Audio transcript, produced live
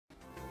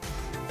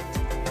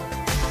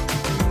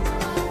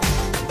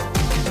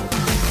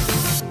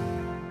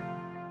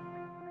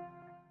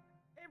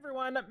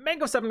everyone,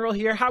 Mango7Roll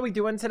here. How we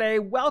doing today?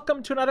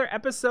 Welcome to another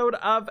episode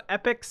of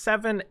Epic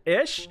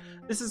 7-ish.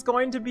 This is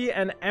going to be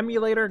an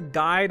emulator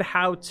guide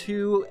how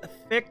to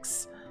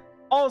fix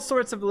all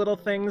sorts of little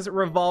things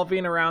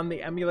revolving around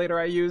the emulator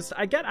I used.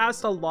 I get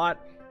asked a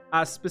lot,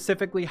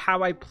 specifically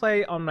how I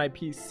play on my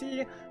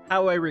PC,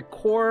 how I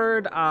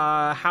record,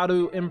 how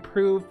to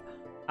improve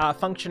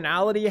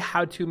functionality,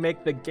 how to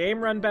make the game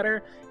run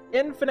better.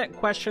 Infinite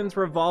questions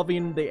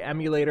revolving the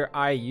emulator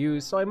I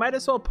use, so I might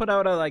as well put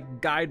out a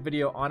guide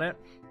video on it.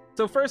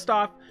 So first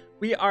off,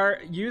 we are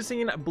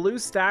using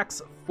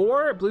BlueStacks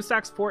 4.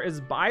 BlueStacks 4 is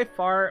by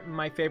far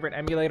my favorite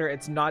emulator.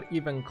 It's not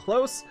even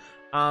close.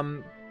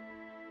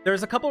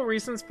 There's a couple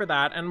reasons for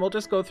that, and we'll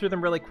just go through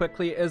them really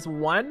quickly. Is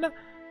one,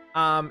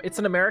 it's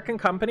an American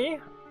company,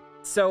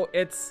 so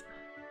it's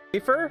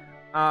safer.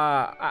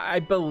 I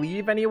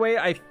believe anyway.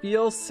 I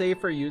feel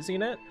safer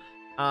using it.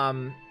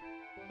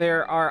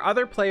 There are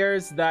other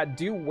players that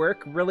do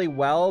work really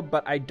well,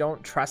 but I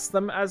don't trust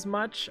them as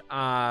much.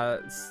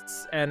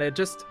 And it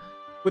just,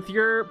 with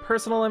your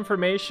personal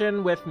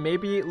information, with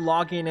maybe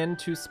logging in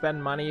to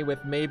spend money,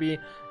 with maybe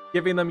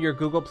giving them your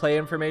Google Play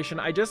information,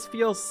 I just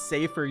feel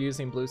safer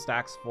using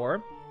BlueStacks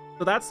 4.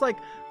 So that's like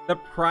the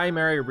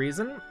primary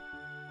reason.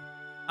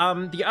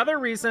 The other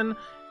reason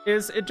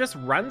is it just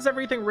runs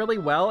everything really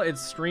well.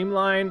 It's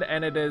streamlined,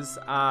 and it is,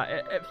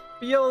 it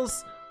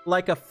feels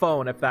like a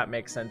phone, if that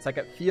makes sense. Like,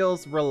 it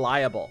feels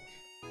reliable.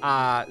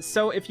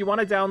 So if you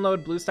want to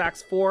download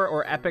BlueStacks 4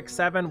 or Epic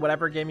 7,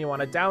 whatever game you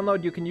want to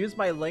download, you can use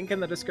my link in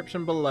the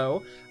description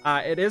below.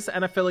 It is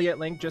an affiliate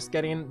link, just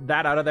getting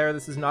that out of there.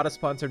 This is not a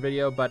sponsored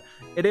video, but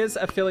it is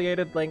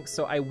affiliated link,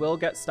 so I will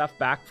get stuff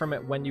back from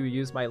it when you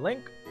use my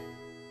link.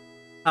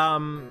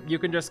 You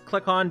can just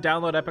click on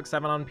download Epic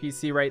 7 on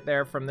PC right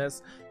there from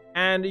this,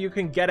 and you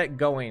can get it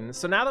going.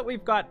 So now that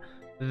we've got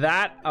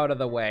that out of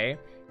the way,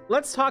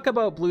 let's talk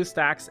about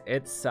BlueStacks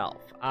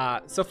itself.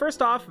 So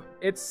first off,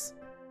 it's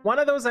one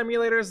of those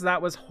emulators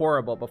that was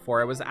horrible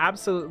before. It was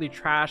absolutely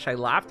trash. I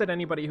laughed at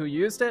anybody who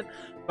used it,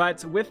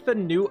 but with the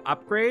new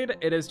upgrade,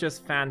 it is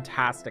just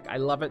fantastic. I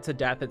love it to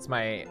death. It's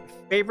my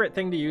favorite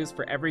thing to use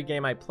for every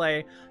game I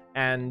play,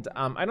 and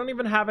I don't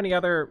even have any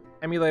other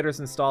emulators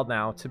installed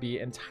now, to be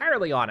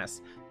entirely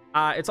honest.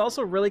 It's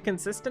also really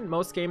consistent.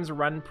 Most games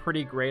run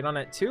pretty great on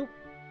it too,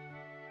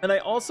 and I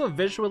also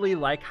visually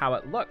like how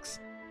it looks.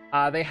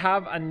 They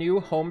have a new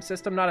home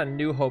system, not a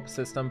new home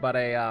system, but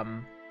a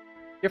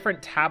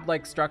different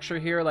tab-like structure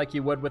here like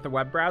you would with a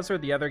web browser.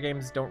 The other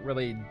games don't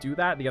really do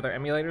that, the other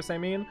emulators I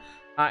mean.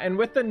 And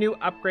with the new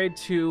upgrade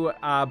to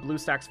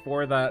BlueStacks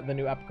 4, the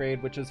new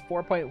upgrade, which is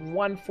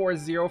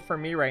 4.140 for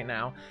me right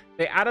now,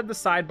 they added the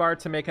sidebar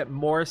to make it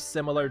more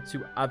similar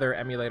to other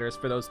emulators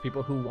for those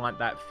people who want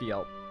that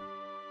feel.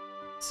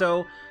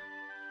 So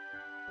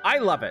I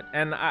love it,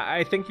 and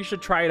I think you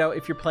should try it out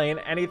if you're playing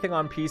anything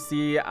on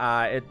PC.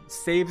 It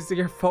saves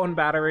your phone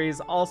batteries,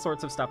 all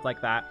sorts of stuff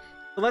like that.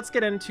 So let's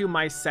get into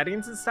my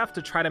settings and stuff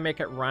to try to make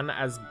it run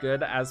as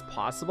good as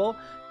possible.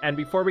 And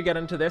before we get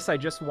into this, I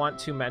just want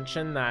to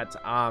mention that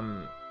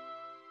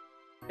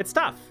it's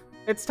tough.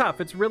 It's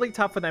tough. It's really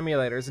tough with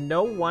emulators.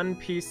 No one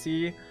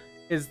PC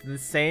is the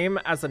same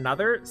as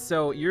another,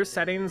 so your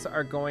settings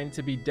are going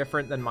to be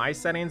different than my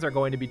settings, are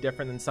going to be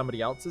different than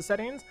somebody else's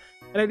settings.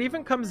 And it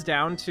even comes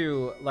down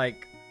to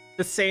like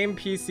the same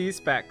PC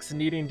specs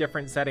needing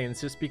different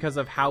settings just because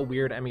of how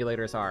weird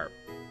emulators are.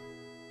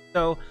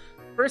 So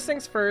first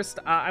things first,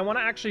 I want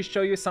to actually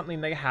show you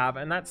something they have,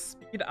 and that's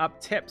speed up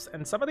tips.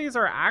 And some of these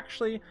are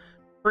actually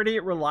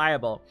pretty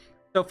reliable.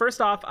 So first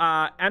off,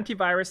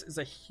 antivirus is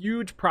a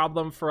huge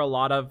problem for a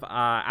lot of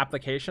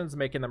applications,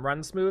 making them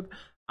run smooth.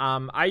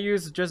 I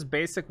use just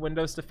basic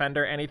Windows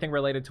Defender, anything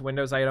related to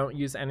Windows. I don't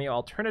use any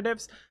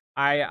alternatives.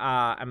 I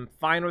am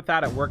fine with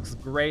that. It works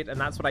great, and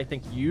that's what I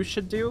think you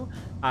should do.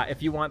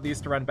 If you want these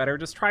to run better,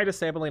 just try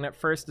disabling it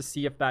first to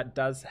see if that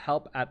does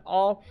help at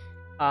all.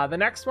 The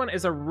next one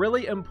is a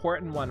really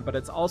important one, but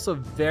it's also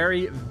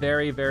very,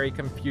 very, very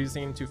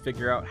confusing to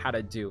figure out how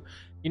to do.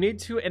 You need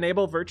to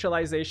enable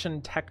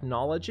virtualization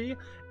technology,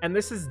 and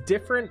this is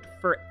different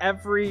for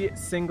every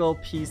single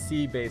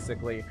PC,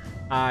 basically.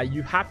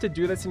 You have to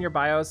do this in your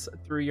BIOS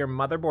through your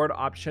motherboard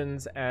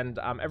options, and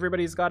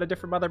everybody's got a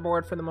different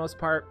motherboard for the most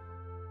part.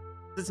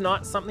 This is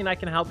not something I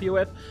can help you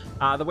with.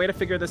 The way to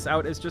figure this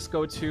out is just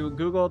go to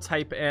Google,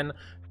 type in,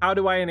 how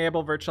do I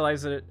enable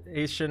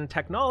virtualization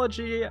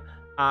technology?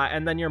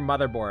 And then your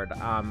motherboard,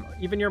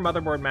 even your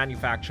motherboard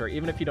manufacturer,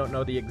 even if you don't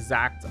know the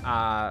exact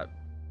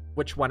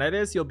which one it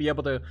is, you'll be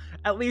able to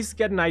at least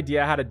get an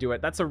idea how to do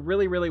it. That's a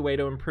really, really way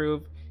to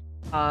improve.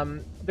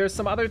 There's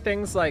some other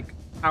things like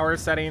power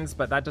settings,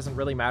 but that doesn't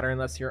really matter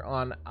unless you're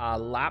on a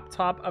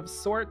laptop of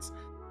sorts.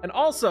 And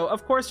also,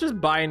 of course,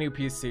 just buy a new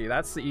PC.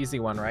 That's the easy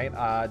one,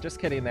 right? Just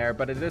kidding there,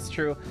 but it is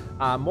true.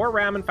 More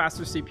RAM and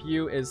faster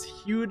CPU is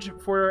huge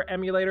for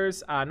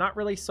emulators. Not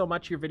really so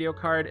much your video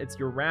card. It's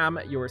your RAM,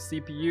 your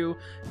CPU.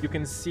 You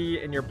can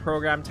see in your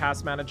program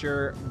task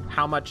manager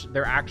how much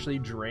they're actually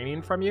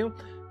draining from you.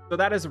 So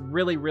that is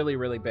really, really,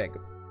 really big.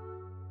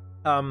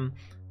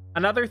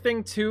 Another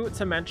thing too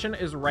to mention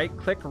is right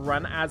click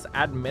run as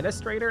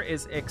administrator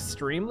is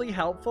extremely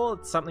helpful.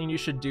 It's something you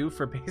should do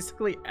for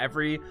basically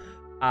every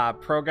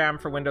program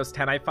for Windows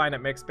 10. I find it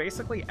makes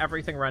basically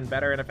everything run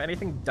better, and if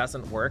anything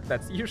doesn't work,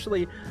 that's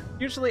usually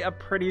a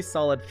pretty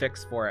solid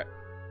fix for it.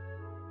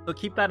 So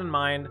keep that in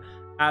mind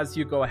as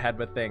you go ahead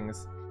with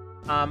things.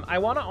 I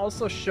want to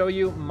also show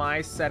you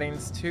my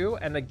settings too,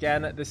 and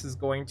again, this is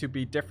going to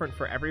be different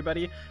for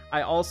everybody.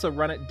 I also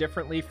run it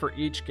differently for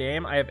each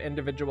game. I have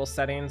individual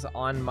settings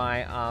on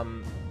my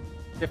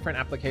different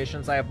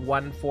applications. I have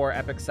one for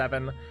Epic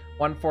 7,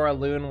 one for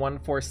Alune, one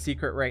for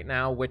Secret right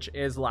now, which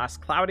is Last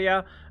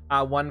Claudia,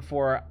 one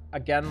for,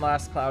 again,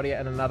 Last Claudia,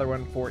 and another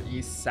one for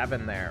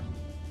E7 there.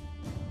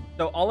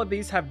 So all of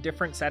these have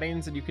different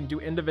settings, and you can do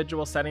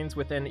individual settings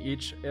within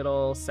each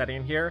little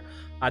setting here.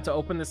 To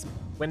open this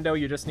window,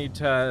 you just need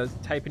to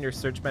type in your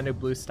search menu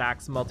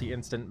BlueStacks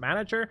Multi-Instant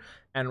Manager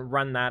and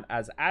run that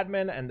as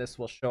admin, and this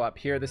will show up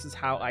here. This is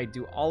how I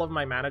do all of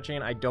my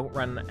managing. I don't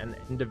run an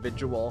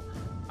individual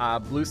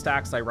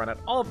BlueStacks. I run it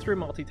all through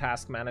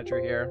Multitask Manager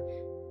here.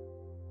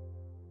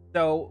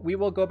 So we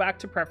will go back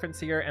to preference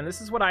here, and this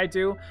is what I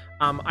do.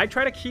 I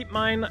try to keep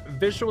mine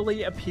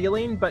visually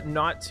appealing, but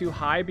not too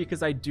high,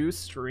 because I do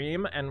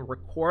stream and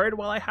record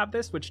while I have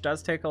this, which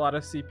does take a lot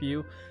of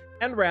CPU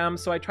and RAM.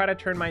 So I try to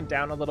turn mine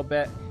down a little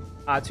bit.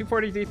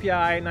 240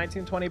 DPI,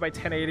 1920 by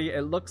 1080.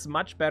 It looks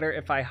much better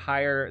if I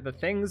hire the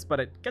things,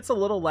 but it gets a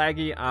little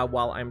laggy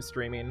while I'm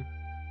streaming.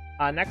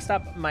 Next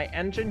up, my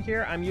engine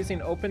here. I'm using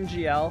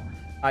OpenGL.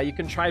 You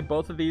can try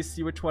both of these,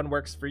 see which one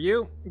works for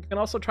you. You can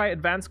also try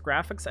Advanced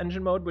Graphics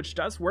Engine mode, which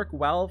does work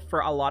well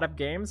for a lot of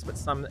games, but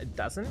some it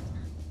doesn't.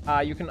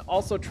 You can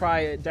also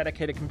try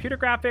Dedicated Computer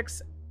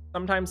Graphics.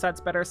 Sometimes that's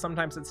better,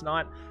 sometimes it's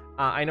not.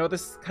 I know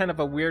this is kind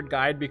of a weird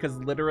guide because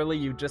literally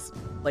you just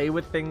play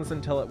with things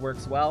until it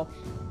works well.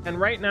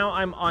 And right now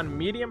I'm on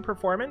medium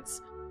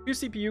performance, 2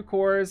 CPU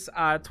cores,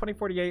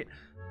 2048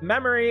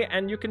 memory,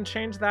 and you can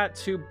change that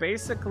to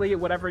basically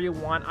whatever you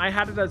want. I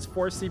had it as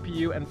 4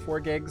 CPU and 4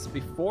 gigs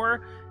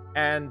before,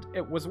 and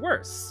it was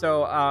worse.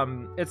 So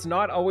it's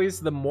not always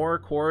the more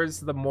cores,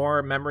 the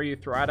more memory you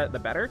throw at it, the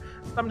better.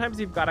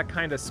 Sometimes you've got to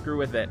kind of screw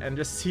with it and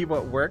just see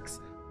what works,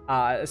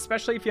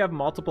 especially if you have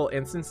multiple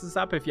instances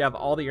up. If you have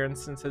all the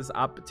instances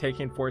up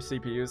taking 4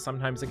 CPUs,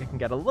 sometimes it can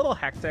get a little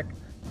hectic.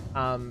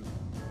 I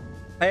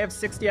have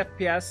 60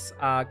 FPS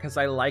because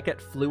I like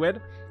it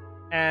fluid.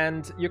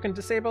 And you can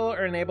disable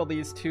or enable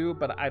these too,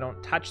 but I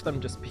don't touch them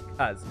just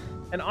because.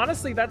 And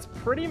honestly, that's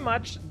pretty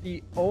much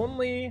the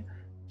only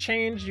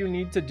change you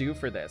need to do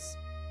for this.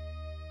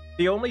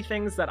 The only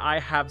things that I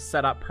have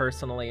set up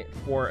personally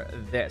for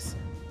this.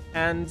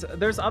 And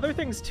there's other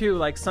things too,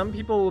 like some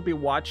people will be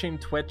watching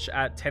Twitch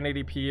at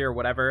 1080p or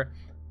whatever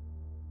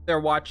they're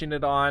watching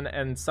it on,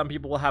 and some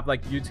people will have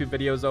like YouTube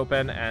videos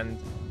open and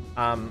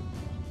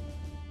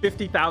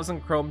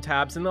 50,000 Chrome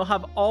tabs, and they'll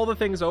have all the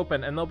things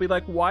open, and they'll be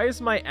like, why is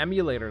my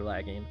emulator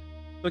lagging?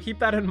 So keep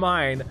that in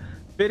mind.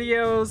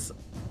 Videos,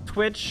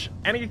 Twitch,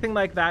 anything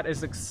like that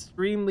is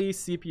extremely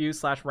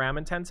CPU/RAM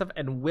intensive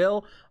and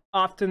will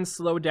often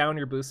slow down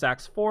your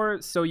BlueStacks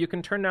 4, so you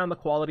can turn down the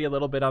quality a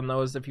little bit on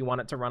those if you want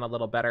it to run a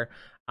little better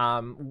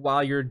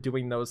while you're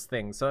doing those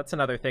things. So that's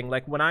another thing.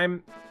 Like when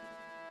I'm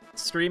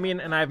streaming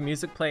and I have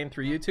music playing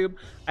through YouTube,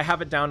 I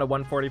have it down to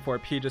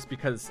 144p just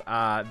because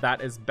that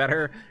is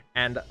better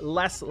and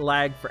less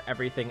lag for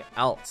everything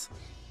else.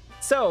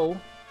 So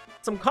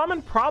some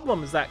common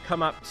problems that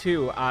come up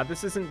too,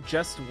 this isn't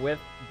just with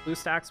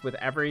BlueStacks, with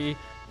every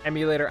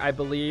emulator I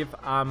believe.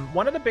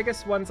 One of the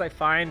biggest ones I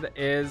find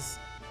is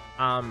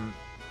time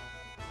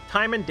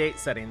and date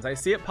settings. I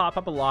see it pop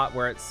up a lot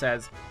where it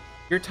says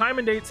your time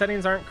and date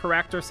settings aren't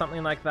correct or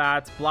something like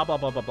that, blah blah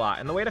blah blah blah.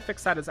 And the way to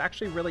fix that is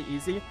actually really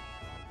easy.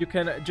 You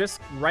can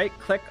just right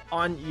click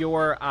on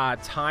your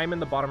time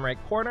in the bottom right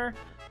corner,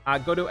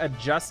 go to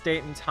adjust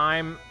date and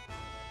time.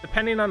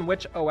 Depending on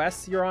which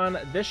OS you're on,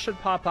 this should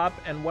pop up,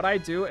 and what I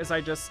do is I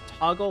just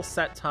toggle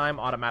set time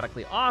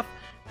automatically off,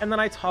 and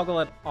then I toggle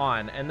it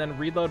on, and then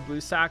reload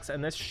BlueStacks,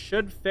 and this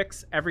should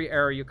fix every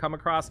error you come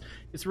across.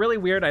 It's really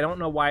weird. I don't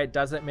know why it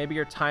does it. Maybe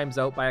your time's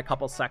out by a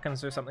couple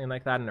seconds or something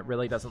like that, and it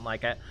really doesn't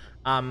like it.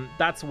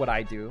 That's what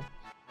I do.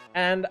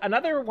 And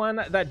another one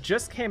that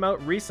just came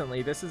out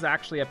recently, this is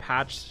actually a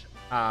patch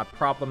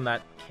problem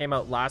that came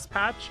out last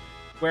patch,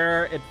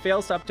 where it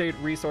fails to update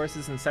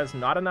resources and says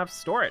not enough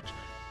storage.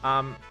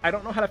 I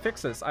don't know how to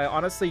fix this. I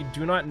honestly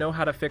do not know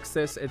how to fix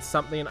this. It's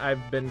something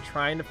I've been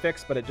trying to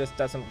fix, but it just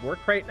doesn't work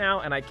right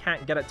now, and I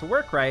can't get it to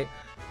work right,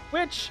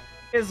 which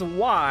is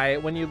why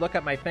when you look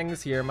at my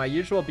things here, my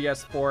usual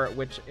BS4,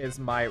 which is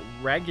my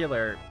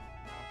regular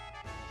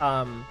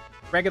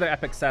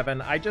Epic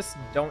 7, I just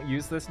don't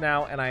use this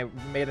now, and I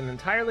made an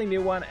entirely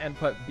new one and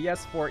put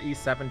BS4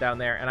 E7 down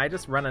there, and I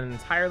just run an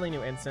entirely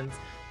new instance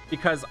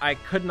because I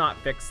could not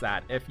fix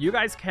that. If you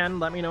guys can,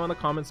 let me know in the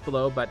comments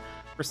below, but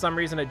for some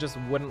reason it just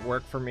wouldn't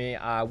work for me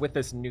with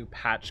this new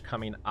patch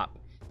coming up.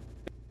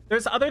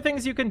 There's other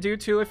things you can do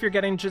too if you're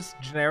getting just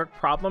generic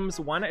problems.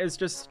 One is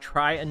just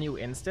try a new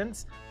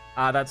instance.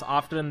 That's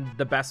often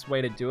the best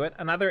way to do it.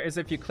 Another is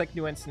if you click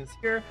new instance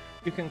here,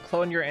 you can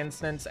clone your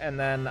instance and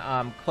then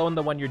clone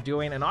the one you're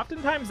doing, and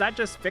oftentimes that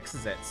just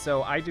fixes it.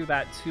 So I do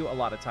that too a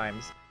lot of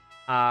times.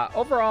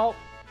 Overall,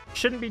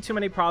 shouldn't be too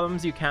many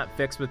problems you can't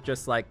fix with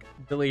just like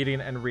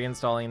deleting and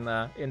reinstalling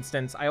the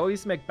instance. I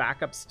always make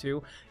backups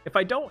too. If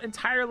I don't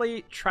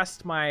entirely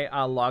trust my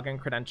login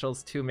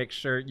credentials, to make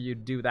sure you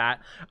do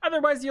that.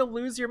 Otherwise, you'll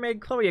lose your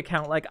Maid Chloe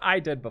account like I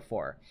did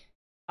before.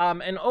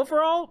 And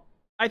overall,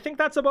 I think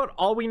that's about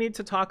all we need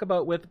to talk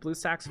about with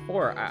BlueStacks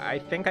 4. I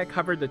think I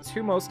covered the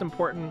two most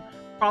important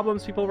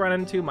problems people run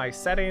into, my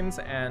settings,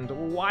 and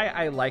why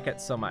I like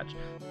it so much.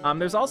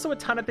 There's also a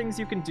ton of things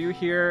you can do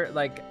here,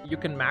 like you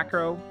can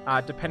macro,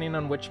 depending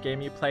on which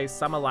game you play.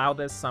 Some allow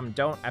this, some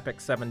don't.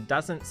 Epic 7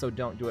 doesn't, so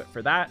don't do it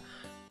for that.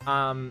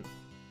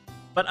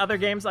 But other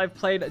games I've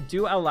played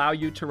do allow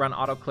you to run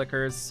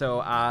auto-clickers,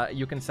 so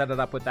you can set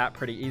it up with that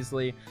pretty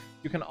easily.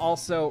 You can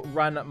also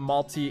run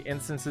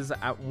multi-instances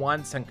at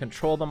once and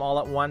control them all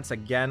at once.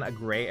 Again, a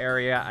gray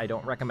area. I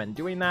don't recommend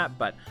doing that,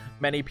 but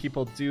many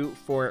people do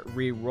for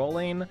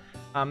re-rolling.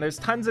 There's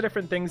tons of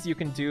different things you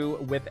can do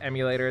with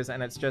emulators,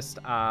 and it's just,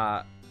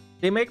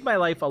 they make my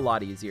life a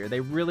lot easier. They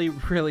really,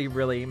 really,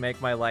 really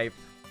make my life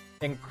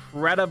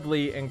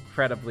incredibly,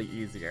 incredibly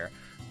easier.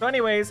 So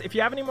anyways, if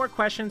you have any more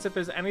questions, if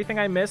there's anything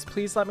I missed,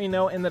 please let me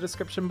know in the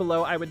description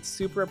below. I would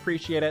super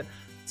appreciate it.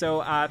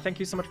 So thank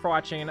you so much for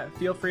watching.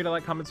 Feel free to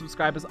like, comment,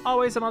 subscribe as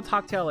always, and I'll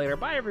talk to you later.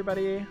 Bye,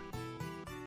 everybody.